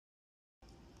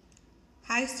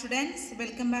Hi students,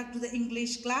 welcome back to the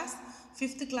English class.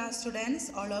 5th class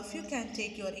students, all of you can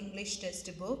take your English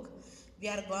textbook. We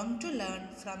are going to learn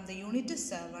from the unit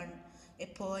 7 a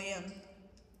poem.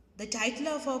 The title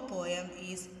of our poem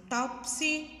is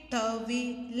Topsy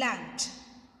Turvy Land.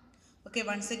 Okay,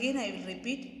 once again I will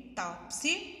repeat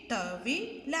topsy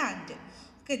turvy land.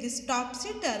 Okay, this topsy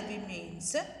turvy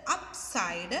means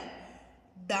upside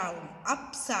down,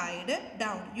 upside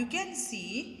down. You can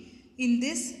see in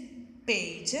this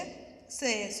page,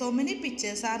 say so many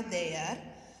pictures are there.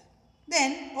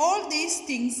 Then all these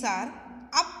things are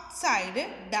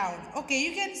upside down. Okay,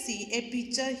 you can see a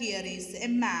picture here is a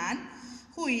man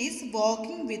who is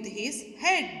walking with his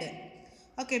head.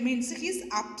 Okay, means he's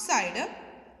upside,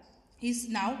 is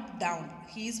now down.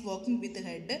 He is walking with the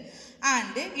head,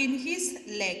 and in his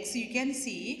legs you can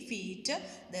see feet.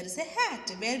 There is a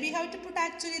hat. Where we have to put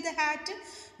actually the hat?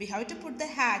 We have to put the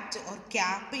hat or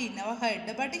cap in our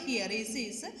head, but here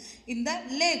is in the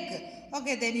leg.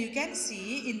 Okay, then you can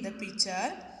see in the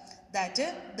picture that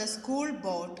the school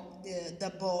boat,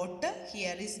 the boat,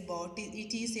 here is boat,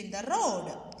 it is in the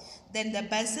road. Then the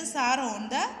buses are on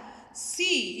the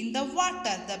sea, in the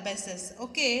water, the buses.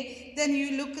 Okay, then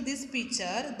you look this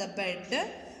picture, the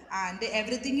bed, and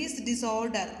everything is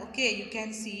disorder. Okay, you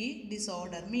can see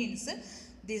disorder means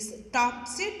this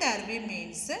topsy turvy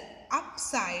means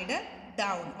upside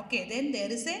down. Okay, then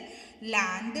there is a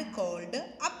land called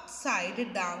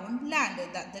upside down land.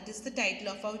 That is the title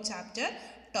of our chapter,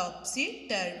 topsy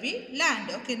turvy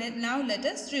land. Okay, now let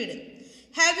us read it.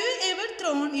 Have you ever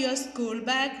thrown your school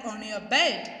bag on your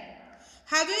bed?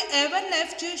 Have you ever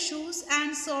left your shoes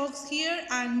and socks here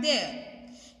and there?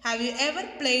 Have you ever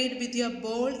played with your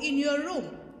ball in your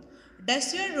room?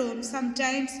 Does your room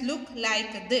sometimes look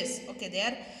like this? Okay,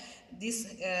 these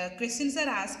questions are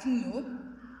asking you.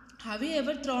 Have you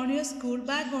ever thrown your school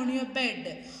bag on your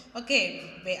bed?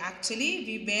 Okay,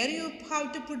 actually, where you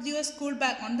have to put your school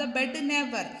bag on the bed?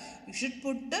 Never. You should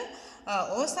put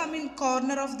or some in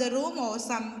corner of the room or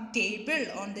some table.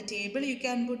 On the table you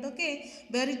can put. Okay,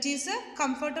 where it is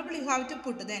comfortable you have to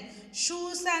put. Then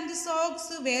shoes and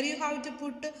socks, where you have to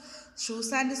put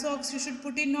shoes and socks, you should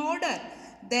put in order.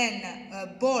 Then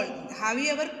ball. Have you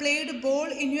ever played ball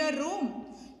in your room?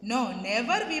 No,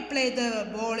 never we play the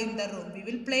ball in the room. We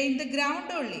will play in the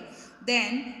ground only.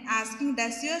 Then asking,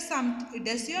 does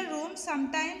your room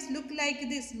sometimes look like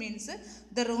this? Means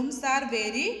the rooms are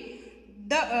very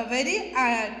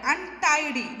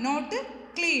untidy, not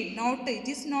clean, not it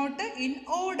is not in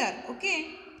order.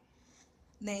 Okay.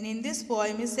 Then in this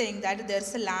poem is saying that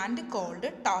there's a land called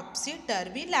topsy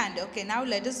turvy land. Okay, now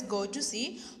let us go to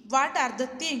see what are the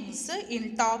things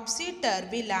in topsy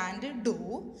turvy land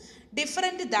do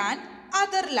different than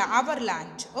our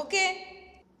land. Okay.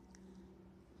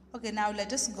 Okay, now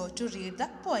let us go to read the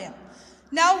poem.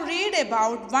 Now read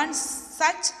about one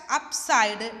such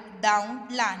upside down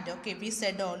land. Okay, we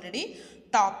said already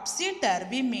topsy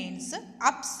turvy means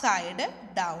upside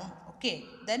down. Okay,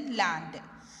 then land.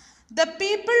 The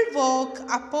people walk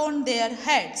upon their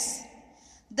heads.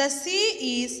 The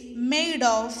sea is made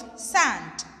of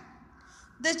sand.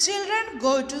 The children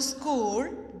go to school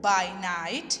by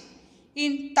night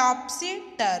in topsy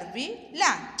turvy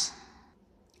land.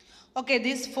 Okay,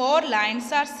 these four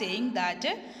lines are saying that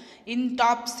in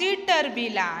topsy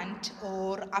turvy land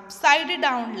or upside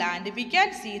down land, we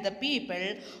can see the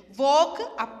people walk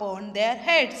upon their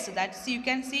heads. That's you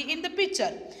can see in the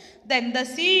picture. Then the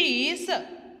sea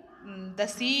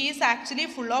is actually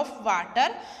full of water,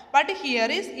 but here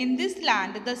is in this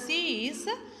land the sea is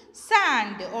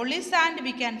sand, only sand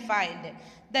we can find.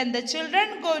 Then the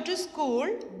children go to school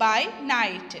by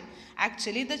night.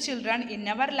 Actually the children in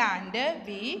our land,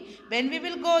 when we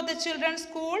will go the children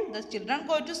school, the children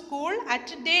go to school at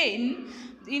day.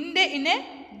 In a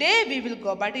day we will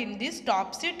go, but in this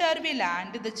topsy turvy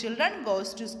land the children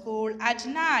goes to school at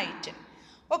night.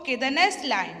 Okay, the next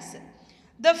lines.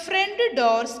 The front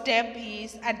door step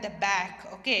is at the back.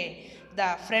 Okay,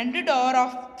 the front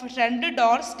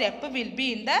door step will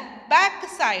be in the back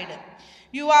side.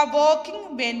 You are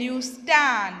walking when you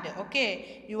stand.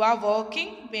 Okay, you are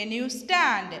walking when you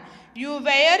stand. You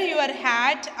wear your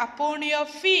hat upon your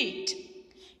feet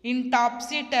in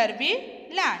topsy turvy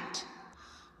land.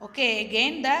 Okay,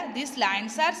 again these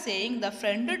lines are saying the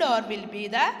front door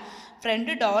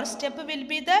step will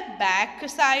be the back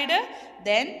side.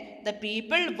 Then the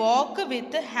people walk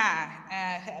with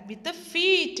the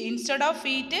feet instead of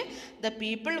feet. The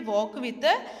people walk with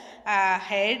the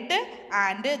head,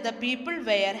 and the people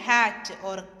wear hat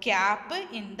or cap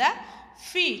in the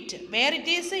feet. Where it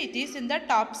is in the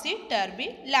topsy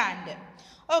turvy land.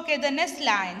 Okay, the next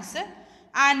lines.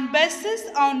 and buses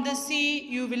on the sea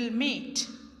you will meet,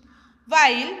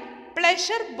 while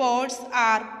pleasure boats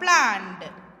are planned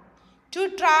to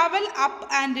travel up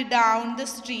and down the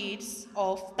streets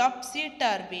of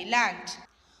topsy-turvy land.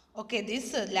 Okay,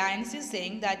 this lines is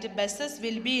saying that buses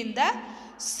will be in the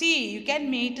sea. You can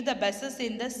meet the buses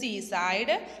in the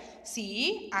seaside,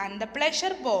 sea, and the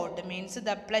pleasure boat means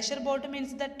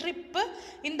the trip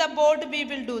in the boat we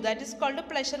will do. That is called a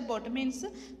pleasure boat, means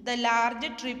the large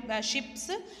trip ships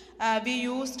we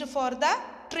used for the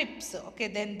trips. Okay,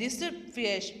 then this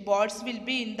boats will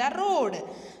be in the road.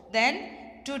 Then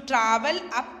to travel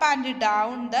up and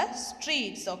down the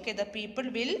streets. Okay, the people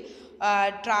will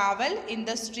travel in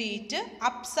the street.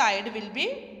 Upside will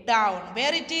be down.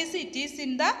 Where it is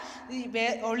in the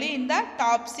only in the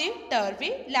topsy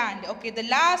turvy land. Okay, the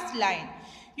last line.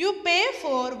 You pay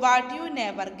for what you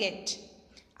never get.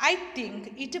 I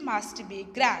think it must be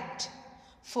grand.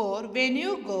 For when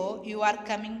you go, you are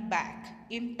coming back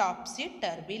in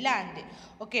topsy-turvy land.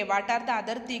 Okay, what are the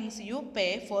other things you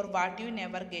pay for what you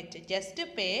never get? Just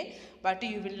pay, but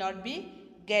you will not be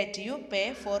get. You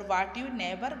pay for what you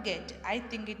never get. I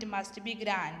think it must be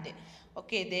grand.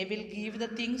 Okay, they will give the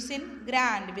things in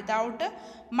grand without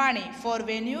money. For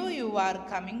when you are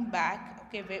coming back.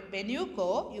 Okay, when you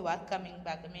go, you are coming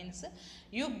back. Means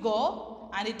you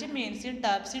go, and it means in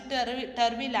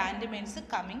topsy-turvy land means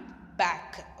coming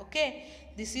back. Okay,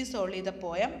 this is only the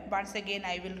poem. Once again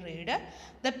I will read.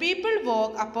 The people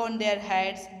walk upon their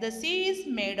heads. The sea is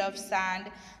made of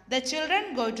sand. The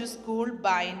children go to school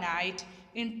by night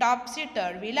in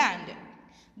topsy-turvy land.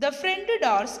 The front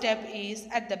doorstep is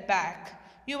at the back.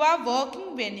 You are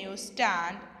walking when you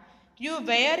stand. You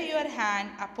wear your hand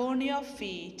upon your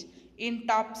feet in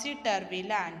topsy-turvy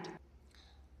land.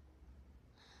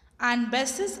 And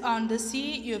buses on the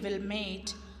sea you will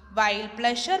meet, while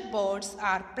pleasure boats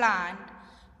are planned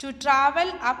to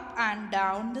travel up and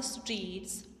down the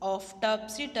streets of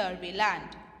topsy-turvy land.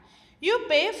 You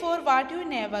pay for what you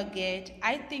never get.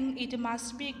 I think it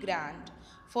must be grand.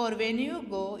 For when you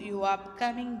go, you are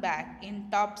coming back in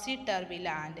topsy-turvy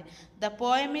land. The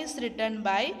poem is written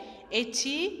by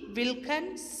H.E.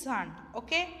 Wilkinson.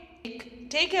 Okay.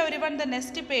 Take everyone the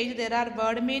next page. There are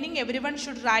word meaning. Everyone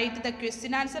should write the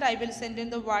question answer. I will send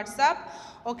in the WhatsApp.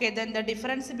 Okay, then the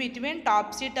difference between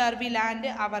topsy-turvy land,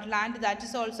 our land, that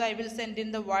is also I will send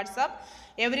in the WhatsApp.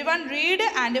 Everyone read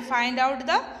and find out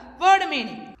the word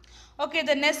meaning. Okay,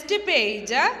 the next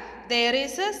page, there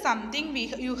is something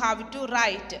you have to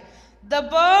write. The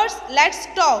words, let's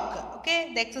talk.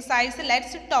 Okay, the exercise,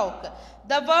 let's talk.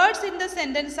 The words in the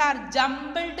sentence are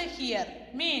jumbled here.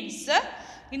 Means,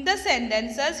 in the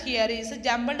sentences here is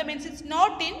jumbled, means it's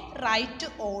not in right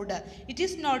order. It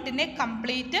is not in a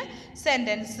complete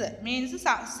sentence. Means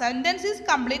sentence is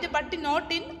complete but not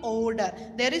in order.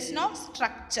 There is no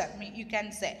structure, you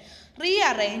can say.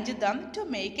 Rearrange them to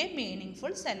make a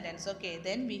meaningful sentence. Okay,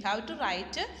 then we have to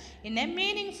write in a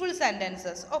meaningful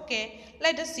sentences. Okay,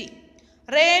 let us see.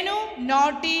 Renu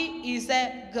naughty is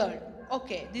a girl.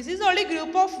 Okay, this is only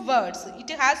group of words. It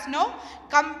has no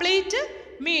complete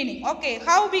meaning. Okay,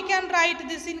 how we can write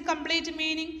this in complete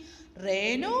meaning?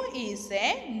 Renu is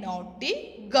a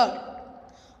naughty girl.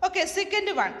 Okay,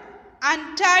 second one.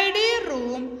 Untidy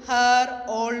room her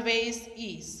always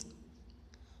is.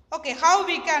 Okay, how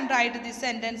we can write this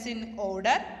sentence in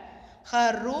order?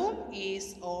 Her room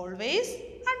is always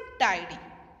untidy.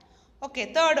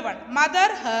 Okay, third one.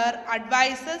 Mother her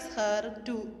advises her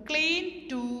to clean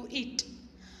to it.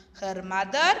 Her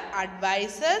mother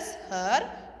advises her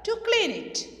to clean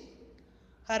it.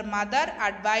 Her mother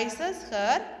advises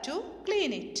her to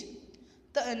clean it.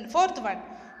 The fourth one.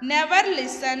 Never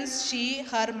listens she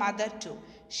her mother to.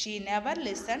 She never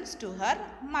listens to her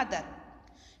mother.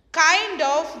 Kind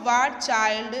of what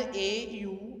child a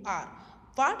you are.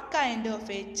 What kind of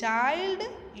a child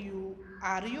you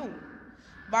are you?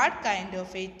 What kind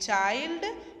of a child?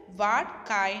 What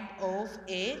kind of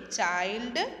a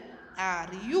child are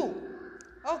you?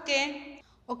 Okay.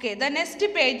 Okay, the next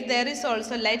page there is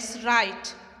also let's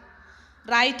write.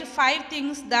 Write 5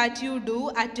 things that you do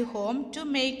at home to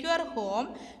make your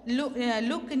home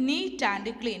look neat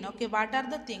and clean. Okay, what are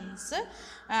the things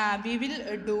we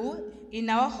will do in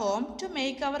our home to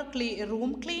make our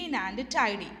room clean and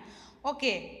tidy?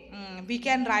 Okay, we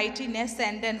can write in a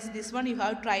sentence. This one you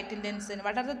have to write in a sentence.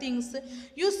 What are the things?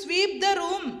 You sweep the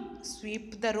room.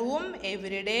 Sweep the room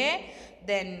every day.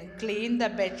 Then clean the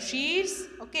bed sheets.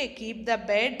 Okay, keep the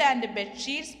bed and bed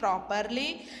sheets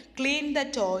properly. Clean the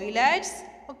toilets.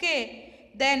 Okay,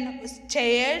 then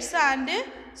chairs and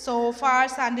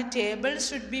sofas and tables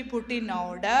should be put in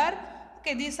order.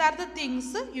 Okay, these are the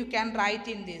things you can write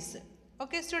in this.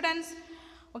 Okay, students.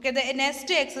 Okay, the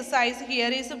next exercise here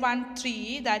is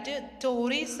 1-3, that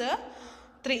stories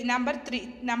 3, number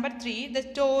 3, the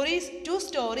stories, two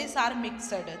stories are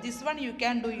mixed. This one you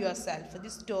can do yourself.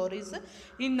 This stories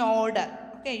in order.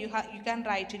 Okay, you can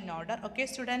write in order. Okay,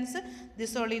 students,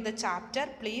 this only the chapter.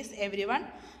 Please everyone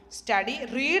study,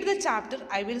 read the chapter.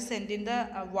 I will send in the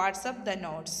WhatsApp the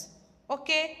notes.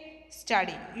 Okay,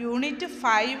 study unit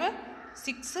 5,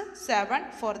 6,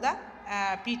 7 for the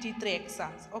PT3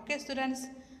 exams. Okay, students,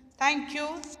 thank you.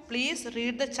 Please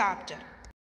read the chapter.